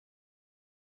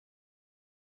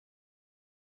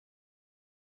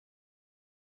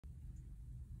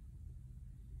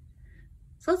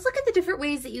So let's look at the different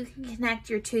ways that you can connect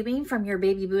your tubing from your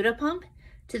BabyBuddha Pump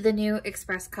to the new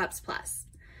Express Cups Plus.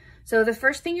 So the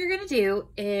first thing you're going to do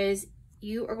is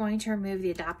you are going to remove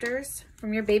the adapters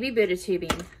from your BabyBuddha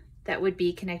tubing that would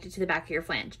be connected to the back of your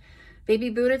flange.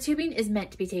 BabyBuddha tubing is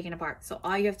meant to be taken apart. So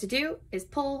all you have to do is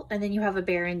pull, and then you have a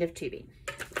bare end of tubing.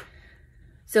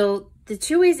 So the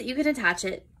two ways that you can attach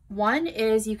it, one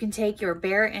is you can take your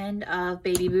bare end of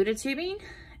BabyBuddha tubing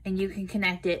and you can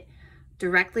connect it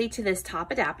directly to this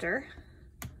top adapter.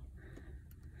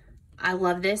 I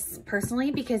love this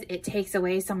personally because it takes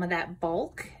away some of that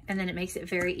bulk, and then it makes it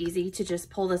very easy to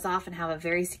just pull this off and have a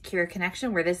very secure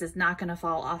connection where this is not going to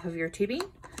fall off of your tubing.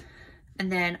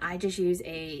 And then I just use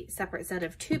a separate set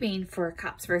of tubing for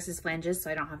cups versus flanges so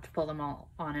I don't have to pull them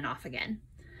all on and off again.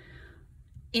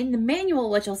 In the manual,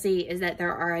 what you'll see is that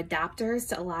there are adapters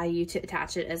to allow you to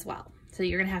attach it as well. So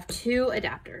you're gonna have two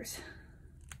adapters.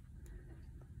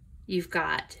 You've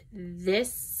got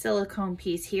this silicone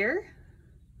piece here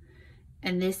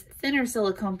and this thinner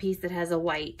silicone piece that has a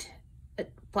white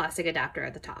plastic adapter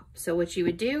at the top. So what you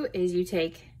would do is you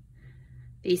take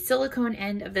the silicone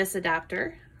end of this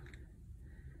adapter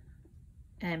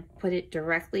and put it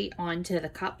directly onto the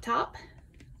cup top.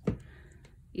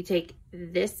 You take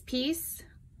this piece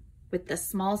with the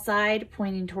small side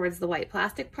pointing towards the white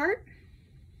plastic part,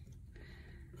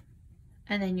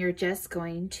 and then you're just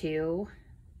going to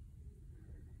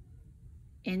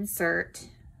insert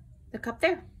the cup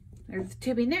there, or the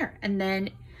tubing there. And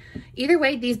then either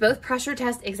way, these both pressure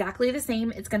test exactly the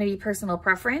same. It's going to be personal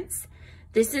preference.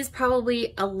 This is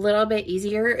probably a little bit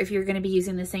easier if you're going to be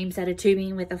using the same set of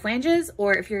tubing with the flanges,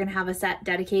 or if you're going to have a set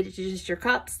dedicated to just your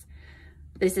cups.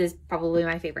 This is probably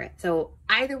my favorite. So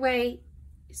either way,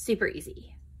 super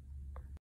easy.